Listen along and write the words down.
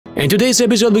In today's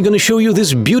episode, we're going to show you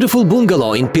this beautiful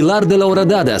bungalow in Pilar de la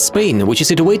Horadada, Spain, which is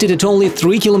situated at only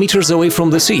 3 kilometers away from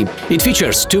the sea. It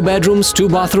features 2 bedrooms, 2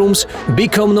 bathrooms,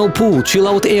 big communal pool,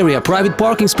 chill-out area, private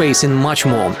parking space and much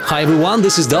more. Hi everyone,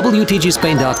 this is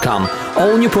WTGSpain.com.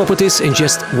 All new properties in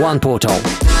just one portal.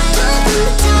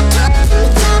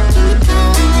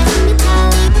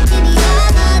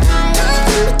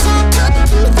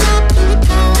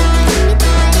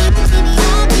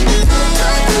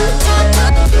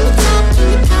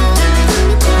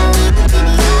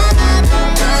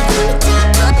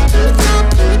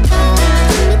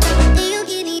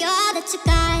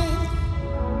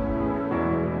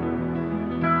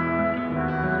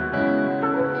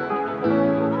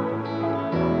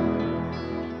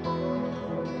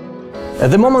 At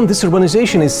the moment, this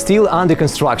urbanization is still under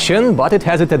construction, but it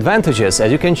has its advantages,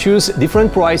 as you can choose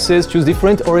different prices, choose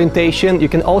different orientation. You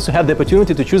can also have the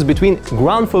opportunity to choose between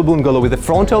ground floor bungalow with a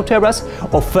frontal terrace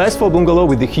or first floor bungalow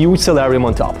with a huge solarium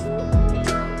on top.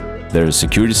 There is a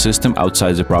security system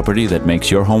outside the property that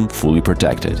makes your home fully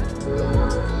protected.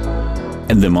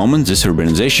 At the moment, this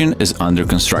urbanization is under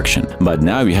construction, but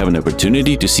now you have an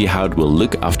opportunity to see how it will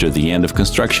look after the end of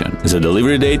construction. The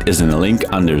delivery date is in a link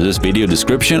under this video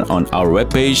description on our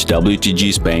webpage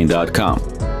WTGSpain.com.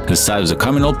 The size of the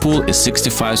communal pool is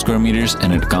 65 square meters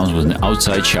and it comes with an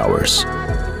outside showers.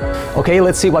 Okay,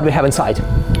 let's see what we have inside.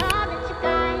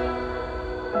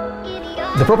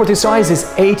 The property size is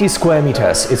 80 square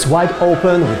meters. It's wide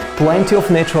open with plenty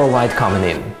of natural light coming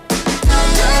in.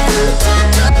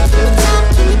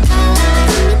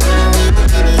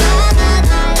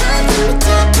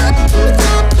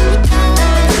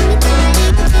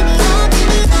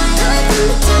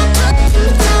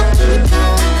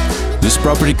 This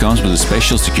property comes with a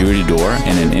special security door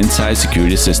and an inside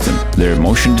security system. There are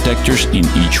motion detectors in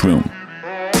each room.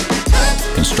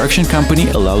 Construction company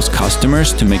allows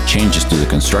customers to make changes to the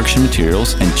construction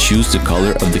materials and choose the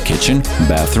color of the kitchen,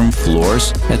 bathroom,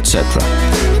 floors, etc.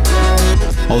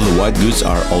 All the white goods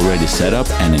are already set up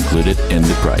and included in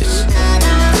the price.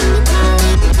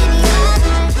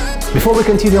 Before we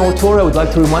continue our tour, I would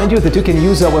like to remind you that you can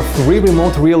use our free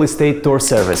remote real estate tour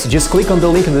service. Just click on the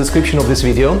link in the description of this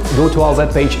video, go to our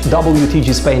webpage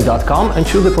WTGSpain.com and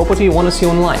choose the property you want to see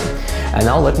online. And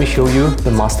now let me show you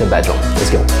the master bedroom.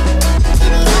 Let's go.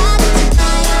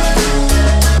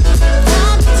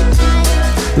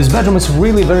 This bedroom is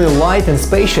really very light and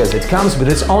spacious. It comes with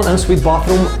its own ensuite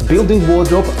bathroom, built-in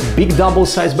wardrobe, big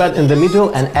double-sized bed in the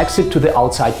middle and exit to the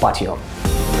outside patio.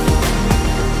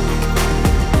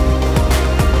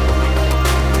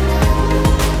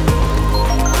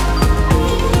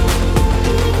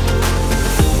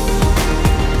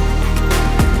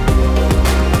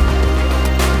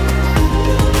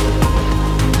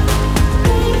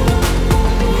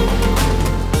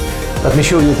 Let me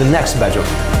show you the next bedroom.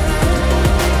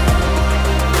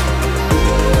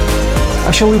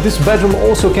 Actually, this bedroom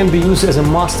also can be used as a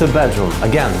master bedroom.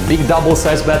 Again, big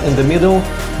double-sized bed in the middle,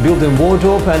 built-in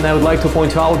wardrobe, and I would like to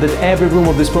point out that every room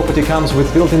of this property comes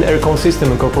with built-in aircon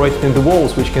system incorporated in the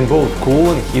walls, which can both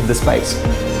cool and heat the space.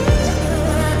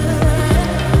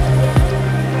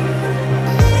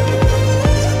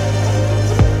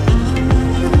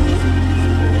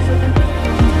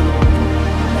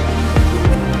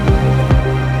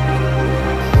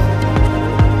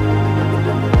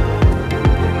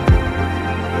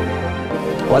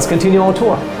 Let's continue our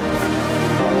tour.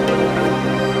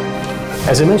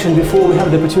 As I mentioned before, we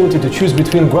have the opportunity to choose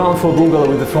between ground floor bungalow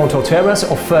with a frontal terrace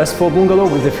or first floor bungalow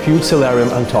with a huge solarium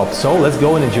on top. So let's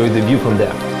go and enjoy the view from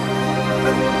there.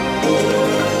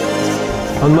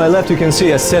 On my left you can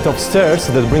see a set of stairs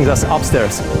that brings us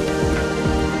upstairs.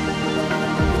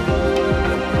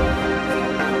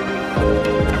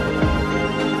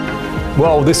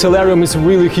 Wow, the solarium is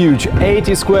really huge,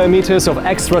 80 square meters of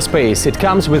extra space. It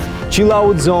comes with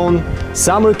chill-out zone,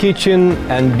 summer kitchen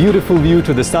and beautiful view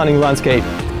to the stunning landscape.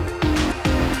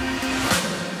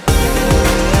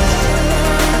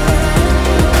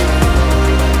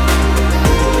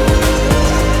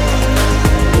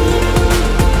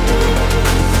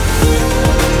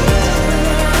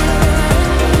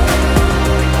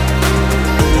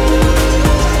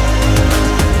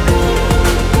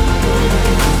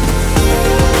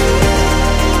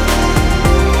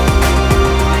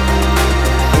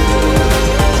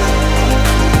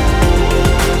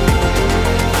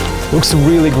 Looks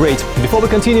really great. Before we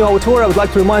continue our tour, I would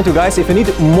like to remind you guys, if you need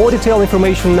more detailed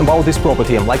information about this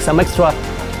property, like some extra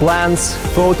plans,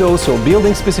 photos or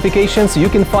building specifications, you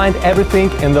can find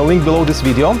everything in the link below this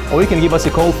video, or you can give us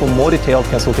a call for more detailed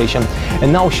consultation.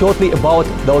 And now shortly about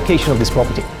the location of this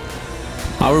property.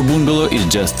 Our bungalow is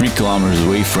just 3 kilometers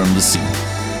away from the sea.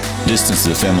 Distance to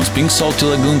the famous pink salty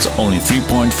lagoons only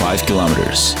 3.5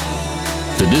 kilometers.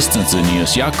 The distance to the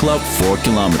nearest yacht club 4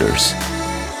 kilometers.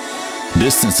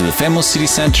 Distance to the famous city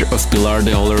center of Pilar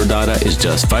de Horadada is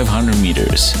just 500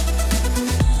 meters.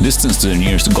 Distance to the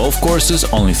nearest golf courses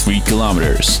only 3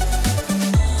 kilometers.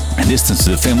 And distance to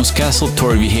the famous castle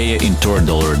Torre Vieja in Torre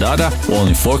de Horadada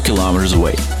only 4 kilometers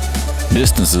away.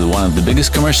 Distance to one of the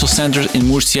biggest commercial centers in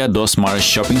Murcia, Dos Mares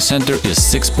shopping center is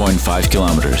 6.5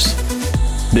 kilometers.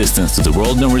 Distance to the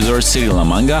world-known resort city La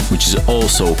Manga, which is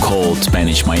also called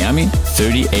Spanish Miami,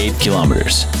 38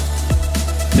 kilometers.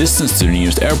 Distance to the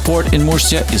nearest airport in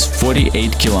Murcia is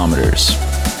 48 kilometers.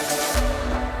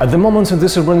 At the moment of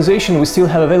this urbanization, we still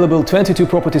have available 22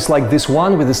 properties like this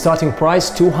one with the starting price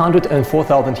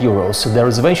 204,000 euros. The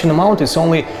reservation amount is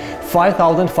only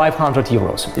 5,500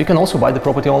 euros. You can also buy the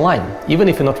property online. Even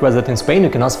if you're not resident in Spain, you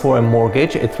can ask for a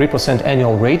mortgage at 3%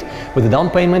 annual rate with a down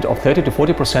payment of 30 to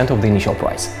 40% of the initial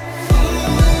price.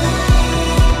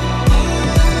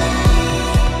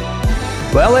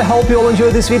 Well, I hope you all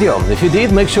enjoyed this video. If you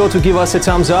did, make sure to give us a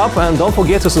thumbs up and don't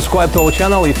forget to subscribe to our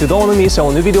channel if you don't want to miss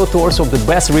our new video tours of the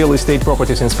best real estate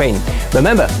properties in Spain.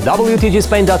 Remember,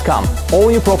 wtgspain.com, all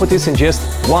new properties in just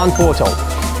one portal.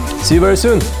 See you very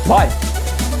soon. Bye.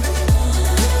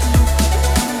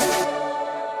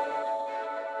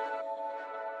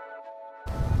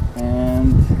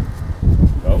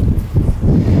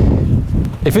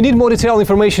 If you need more detailed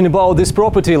information about this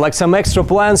property, like some extra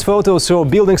plans, photos or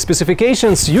building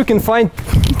specifications, you can find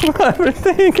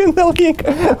everything in the link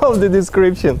of the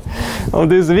description of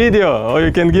this video, or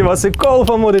you can give us a call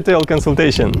for more detailed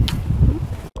consultation.